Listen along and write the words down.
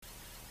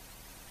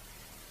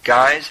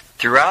Guys,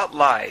 throughout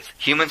life,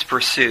 humans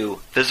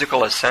pursue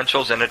physical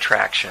essentials and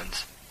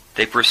attractions.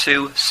 They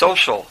pursue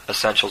social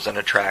essentials and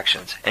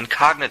attractions, and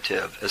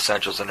cognitive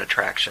essentials and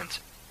attractions.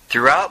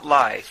 Throughout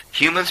life,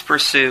 humans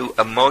pursue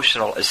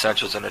emotional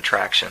essentials and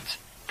attractions.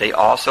 They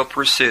also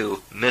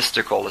pursue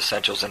mystical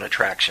essentials and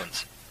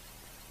attractions.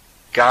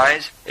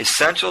 Guys,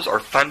 essentials are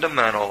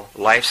fundamental,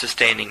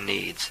 life-sustaining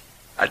needs.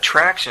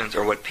 Attractions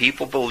are what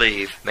people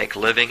believe make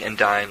living and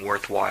dying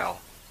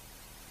worthwhile.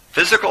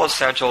 Physical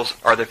essentials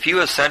are the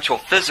few essential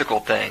physical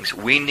things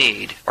we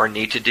need or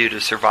need to do to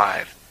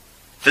survive.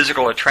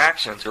 Physical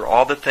attractions are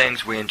all the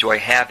things we enjoy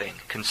having,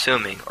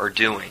 consuming, or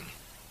doing.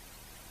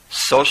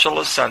 Social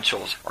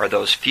essentials are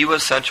those few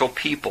essential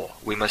people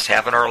we must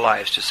have in our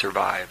lives to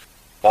survive,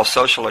 while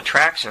social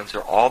attractions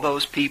are all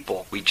those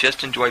people we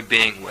just enjoy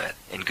being with,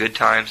 in good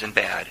times and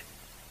bad.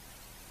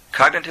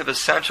 Cognitive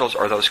essentials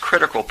are those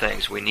critical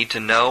things we need to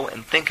know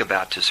and think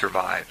about to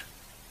survive.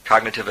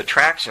 Cognitive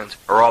attractions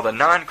are all the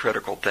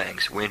non-critical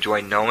things we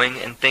enjoy knowing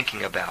and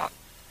thinking about.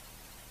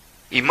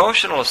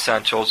 Emotional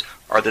essentials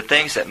are the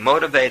things that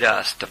motivate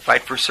us to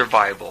fight for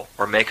survival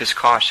or make us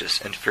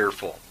cautious and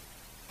fearful.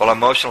 While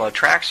emotional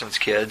attractions,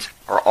 kids,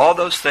 are all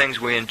those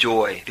things we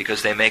enjoy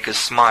because they make us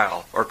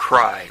smile or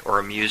cry or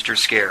amused or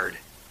scared.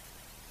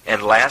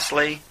 And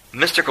lastly,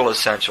 mystical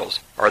essentials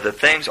are the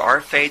things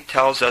our faith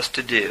tells us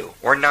to do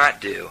or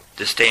not do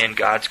to stay in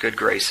God's good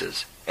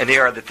graces. And they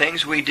are the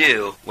things we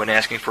do when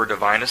asking for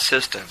divine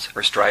assistance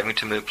or striving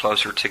to move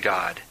closer to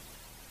God.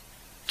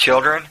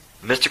 Children,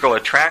 mystical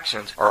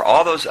attractions are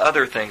all those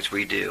other things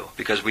we do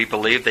because we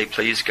believe they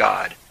please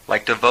God,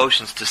 like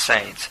devotions to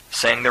saints,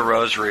 saying the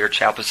rosary or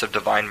chalice of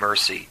divine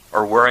mercy,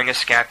 or wearing a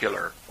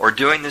scapular, or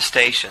doing the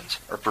stations,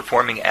 or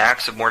performing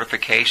acts of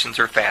mortifications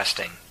or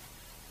fasting.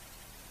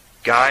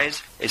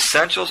 Guys,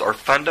 essentials are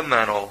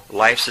fundamental,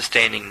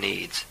 life-sustaining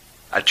needs.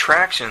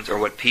 Attractions are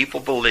what people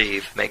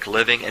believe make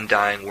living and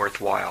dying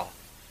worthwhile.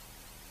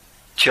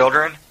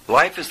 Children,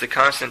 life is the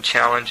constant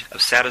challenge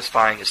of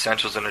satisfying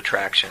essentials and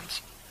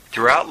attractions.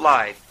 Throughout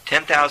life,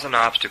 10,000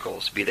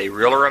 obstacles, be they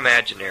real or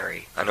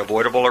imaginary,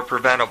 unavoidable or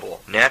preventable,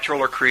 natural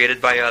or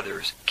created by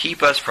others,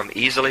 keep us from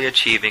easily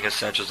achieving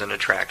essentials and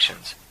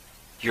attractions.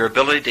 Your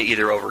ability to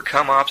either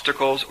overcome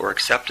obstacles or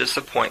accept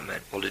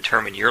disappointment will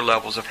determine your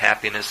levels of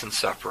happiness and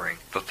suffering,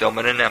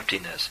 fulfillment and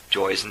emptiness,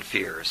 joys and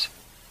fears.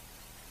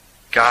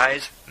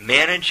 Guys,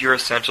 manage your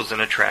essentials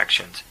and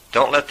attractions.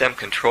 Don't let them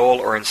control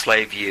or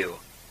enslave you.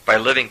 By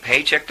living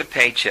paycheck to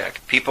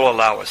paycheck, people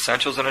allow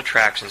essentials and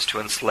attractions to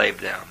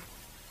enslave them.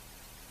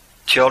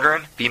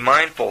 Children, be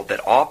mindful that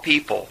all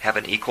people have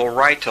an equal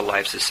right to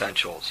life's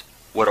essentials.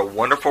 What a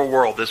wonderful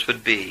world this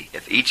would be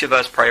if each of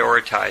us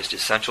prioritized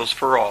essentials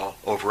for all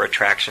over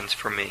attractions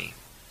for me.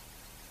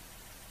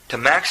 To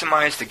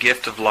maximize the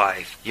gift of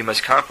life, you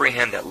must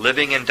comprehend that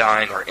living and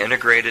dying are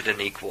integrated and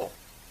equal.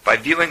 By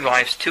viewing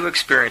life's two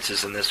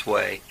experiences in this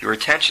way, your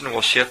attention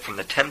will shift from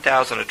the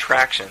 10,000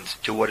 attractions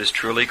to what is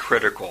truly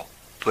critical,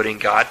 putting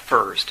God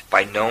first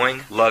by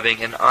knowing,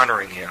 loving, and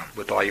honoring Him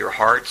with all your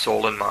heart,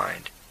 soul, and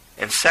mind.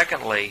 And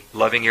secondly,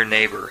 loving your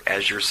neighbor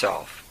as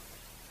yourself.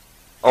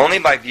 Only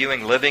by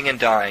viewing living and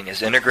dying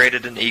as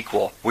integrated and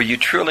equal will you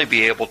truly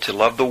be able to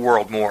love the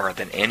world more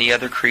than any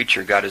other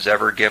creature God has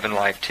ever given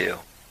life to,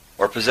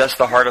 or possess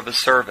the heart of a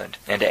servant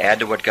and to add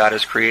to what God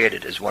has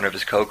created as one of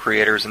His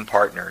co-creators and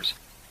partners,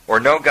 or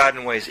know God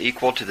in ways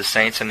equal to the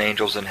saints and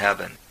angels in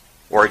heaven,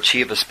 or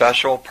achieve a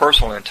special,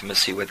 personal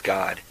intimacy with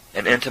God,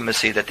 an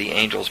intimacy that the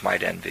angels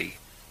might envy.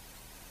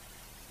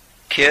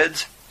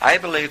 Kids, I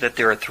believe that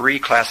there are three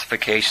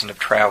classifications of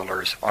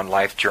travelers on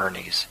life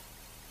journeys.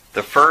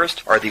 The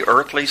first are the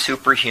earthly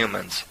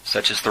superhumans,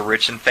 such as the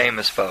rich and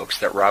famous folks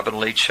that Robin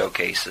Leach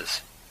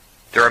showcases.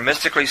 There are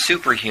mystically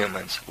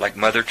superhumans, like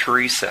Mother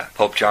Teresa,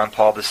 Pope John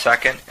Paul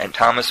II, and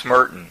Thomas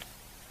Merton.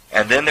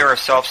 And then there are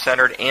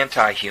self-centered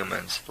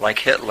anti-humans, like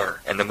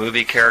Hitler and the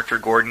movie character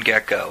Gordon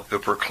Gekko, who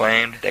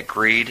proclaimed that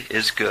greed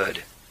is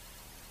good.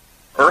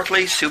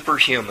 Earthly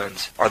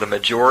superhumans are the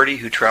majority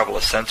who travel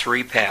a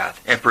sensory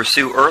path and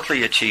pursue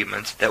earthly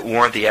achievements that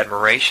warrant the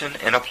admiration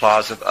and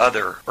applause of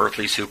other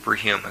earthly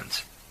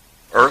superhumans.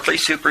 Earthly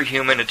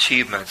superhuman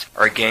achievements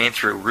are gained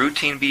through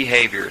routine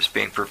behaviors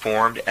being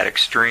performed at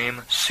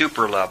extreme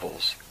super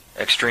levels,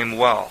 extreme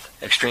wealth,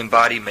 extreme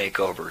body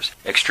makeovers,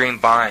 extreme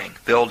buying,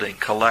 building,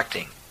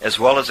 collecting, as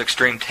well as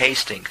extreme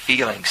tasting,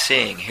 feeling,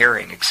 seeing,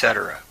 hearing,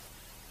 etc.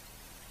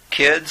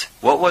 Kids,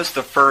 what was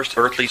the first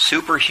earthly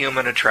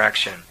superhuman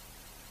attraction?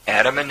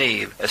 Adam and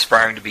Eve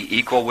aspiring to be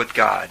equal with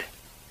God.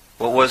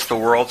 What was the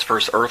world's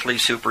first earthly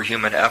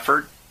superhuman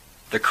effort?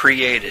 The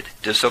created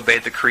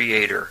disobeyed the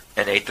Creator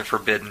and ate the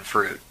forbidden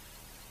fruit.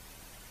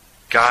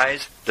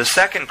 Guys, the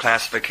second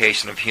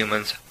classification of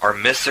humans are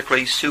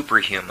mystically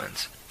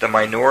superhumans, the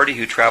minority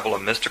who travel a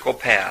mystical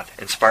path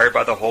inspired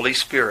by the Holy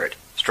Spirit,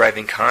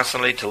 striving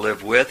constantly to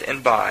live with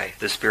and by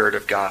the Spirit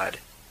of God.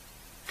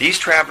 These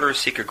travelers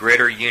seek a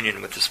greater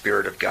union with the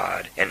Spirit of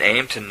God and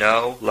aim to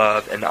know,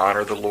 love, and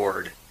honor the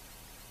Lord.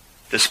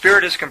 The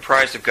Spirit is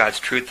comprised of God's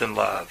truth and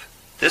love.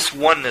 This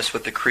oneness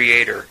with the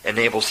Creator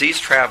enables these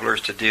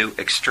travelers to do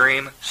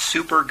extreme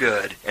super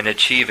good and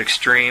achieve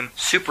extreme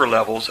super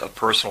levels of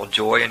personal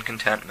joy and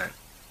contentment.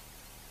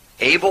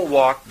 Abel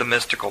walked the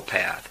mystical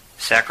path,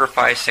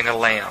 sacrificing a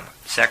lamb,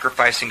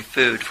 sacrificing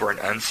food for an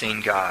unseen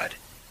God.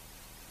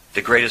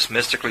 The greatest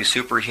mystically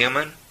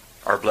superhuman,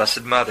 our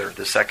Blessed Mother,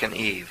 the second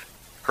Eve.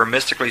 Her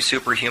mystically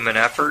superhuman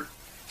effort,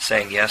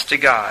 saying yes to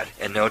God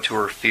and no to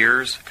her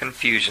fears,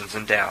 confusions,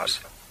 and doubts.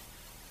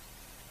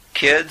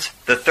 Kids,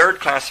 the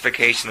third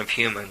classification of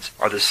humans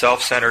are the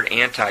self-centered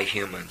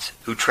anti-humans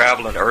who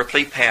travel an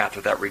earthly path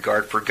without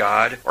regard for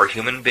God or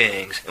human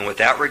beings and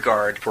without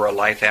regard for a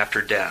life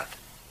after death.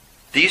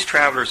 These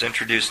travelers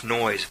introduce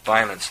noise,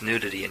 violence,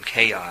 nudity, and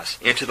chaos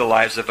into the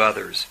lives of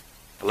others.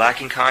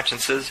 Lacking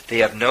consciences, they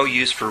have no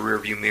use for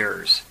rearview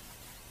mirrors.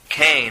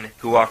 Cain,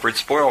 who offered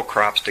spoil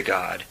crops to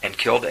God and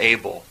killed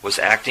Abel, was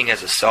acting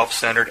as a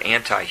self-centered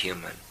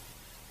anti-human.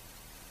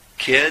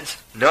 Kids,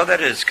 know that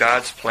it is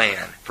God's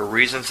plan, for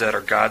reasons that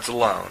are God's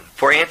alone,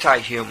 for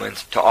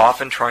anti-humans to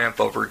often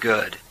triumph over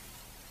good.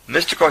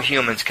 Mystical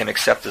humans can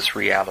accept this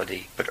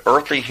reality, but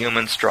earthly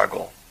humans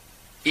struggle.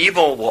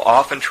 Evil will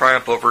often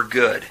triumph over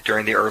good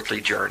during the earthly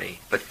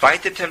journey, but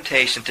fight the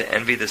temptation to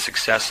envy the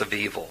success of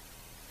evil.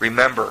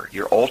 Remember,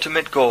 your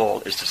ultimate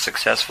goal is to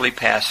successfully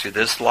pass through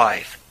this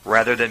life,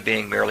 rather than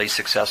being merely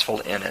successful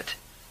in it.